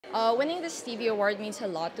Winning the Stevie Award means a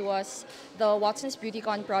lot to us. The Watson's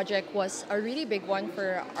BeautyCon project was a really big one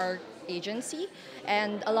for our agency,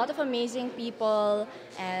 and a lot of amazing people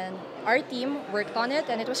and our team worked on it,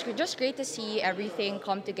 and it was just great to see everything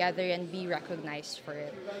come together and be recognized for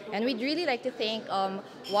it. And we'd really like to thank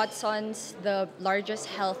Watson's, the largest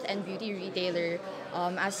health and beauty retailer,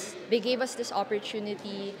 as they gave us this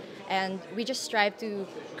opportunity, and we just strive to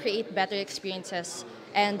create better experiences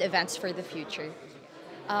and events for the future.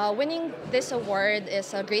 Winning this award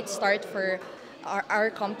is a great start for our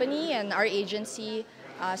company and our agency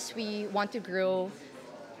as we want to grow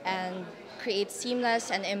and create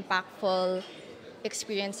seamless and impactful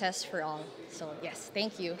experiences for all. So, yes,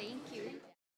 thank you.